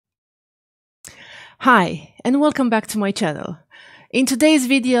Hi, and welcome back to my channel. In today's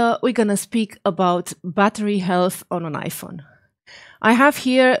video, we're gonna speak about battery health on an iPhone. I have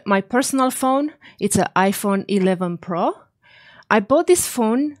here my personal phone. It's an iPhone 11 Pro. I bought this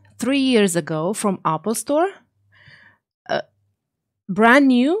phone 3 years ago from Apple Store. Brand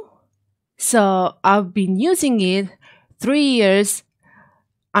new. So I've been using it 3 years.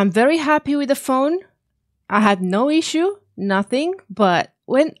 I'm very happy with the phone. I had no issue, nothing. But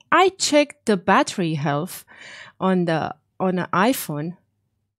when I checked the battery health on an iPhone,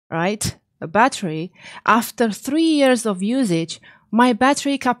 right? A battery, after 3 years of usage, my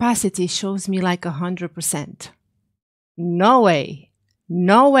battery capacity shows me like 100%. No way.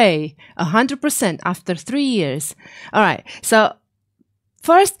 No way. 100% after 3 years. All right. So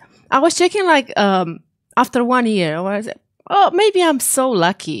first, I was checking like after 1 year. I was, oh, maybe I'm so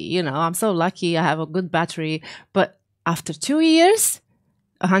lucky. I'm so lucky. I have a good battery. But after 2 years,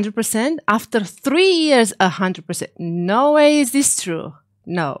 100%. After 3 years, 100%. No way is this true.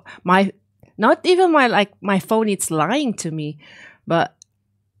 No, not even my phone. It's lying to me, but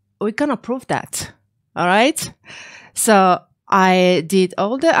we're gonna prove that. All right. So I did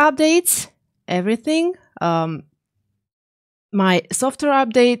all the updates, everything. My software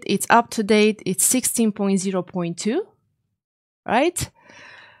update, it's up to date. It's 16.0.2, right?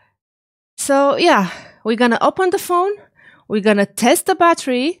 So yeah, we're gonna open the phone. We're gonna test the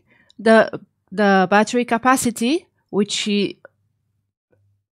battery, the battery capacity, which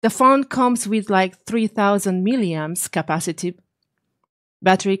the phone comes with like 3000 milliamps capacity,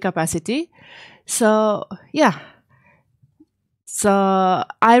 battery capacity. So yeah. So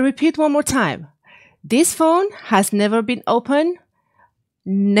I repeat one more time. This phone has never been opened,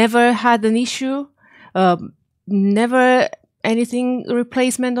 never had an issue, never anything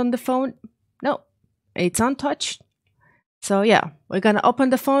replacement on the phone. No, it's untouched. So yeah, we're gonna open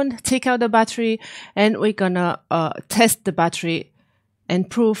the phone, take out the battery, and we're gonna test the battery and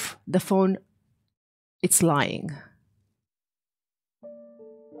prove the phone it's lying.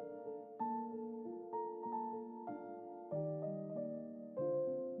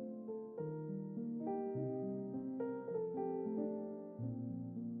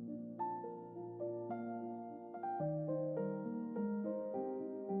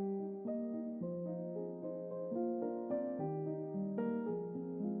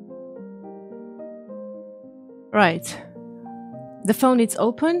 Right. The phone is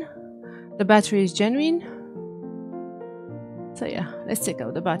open. The battery is genuine. So yeah, let's take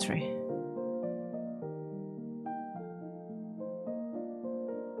out the battery.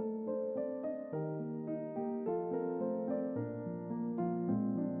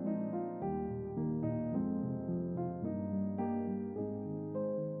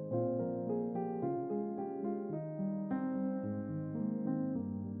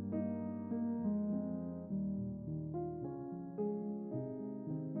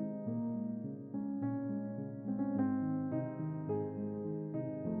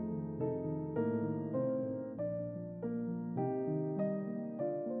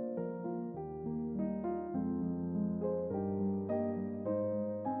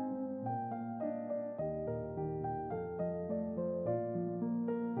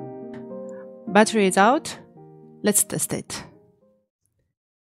 Battery is out. Let's test it.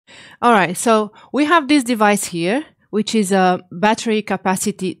 All right, so we have this device here, which is a battery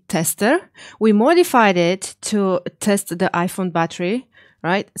capacity tester. We modified it to test the iPhone battery,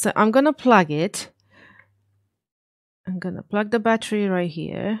 right? So I'm gonna plug it. I'm gonna plug the battery right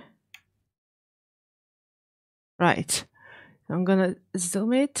here. Right. I'm gonna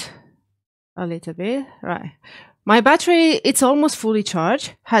zoom it a little bit. Right. My battery, it's almost fully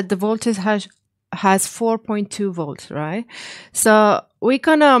charged. The voltage has 4.2 volts, right? So we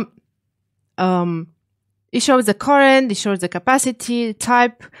gonna it shows the current, it shows the capacity,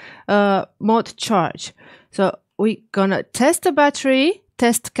 type, mode, charge. So we're gonna test the battery,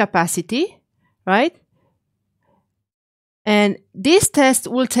 test capacity, right? And this test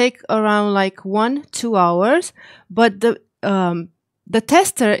will take around like 1-2 hours, but the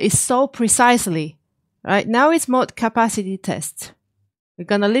tester is so precisely, right? Now it's mode capacity test. We're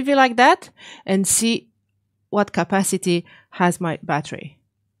gonna leave it like that and see what capacity has my battery.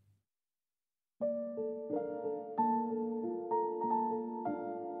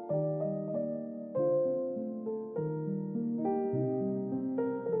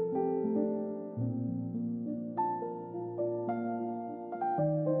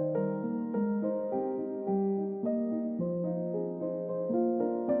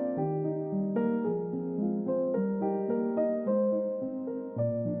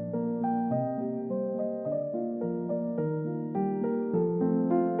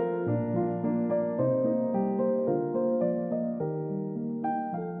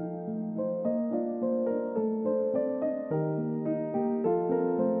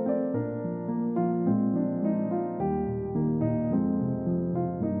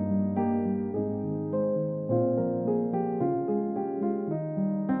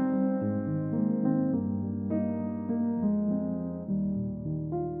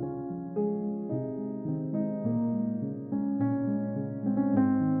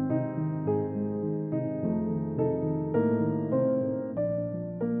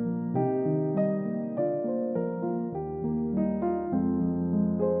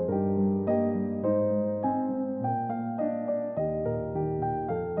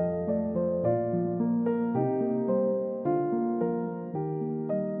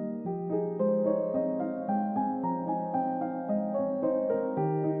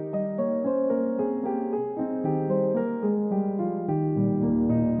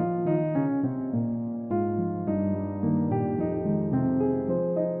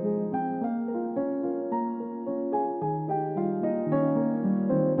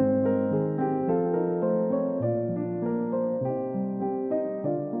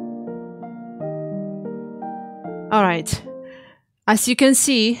 All right. As you can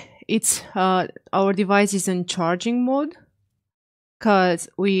see, it's our device is in charging mode because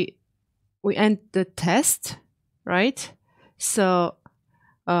we end the test, right? So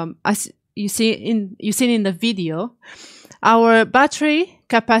as you see in the video, our battery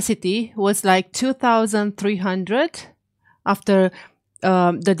capacity was like 2,300 after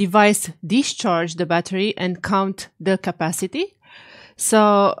the device discharged the battery and count the capacity.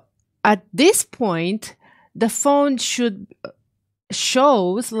 So at this point, the phone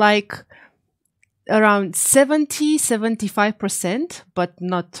shows like around 75%, but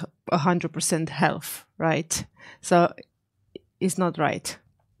not 100% health, right? So it's not right.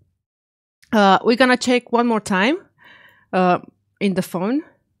 We're gonna check one more time in the phone.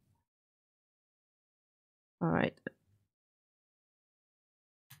 All right.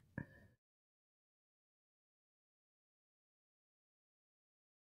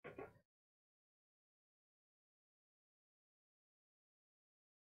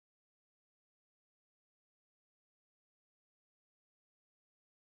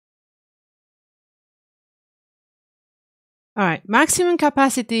 All right, maximum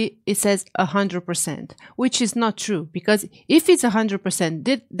capacity, it says 100%, which is not true, because if it's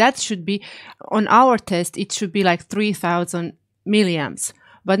 100%, that should be, on our test, it should be like 3,000 milliamps.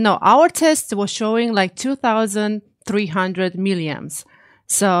 But no, our test was showing like 2,300 milliamps.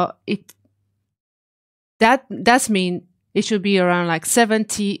 So that's mean it should be around like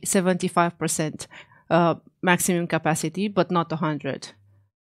 75% maximum capacity, but not 100.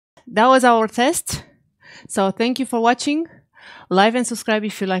 That was our test. So thank you for watching. Like and subscribe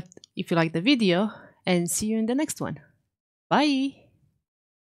if you like the video, and see you in the next one. Bye.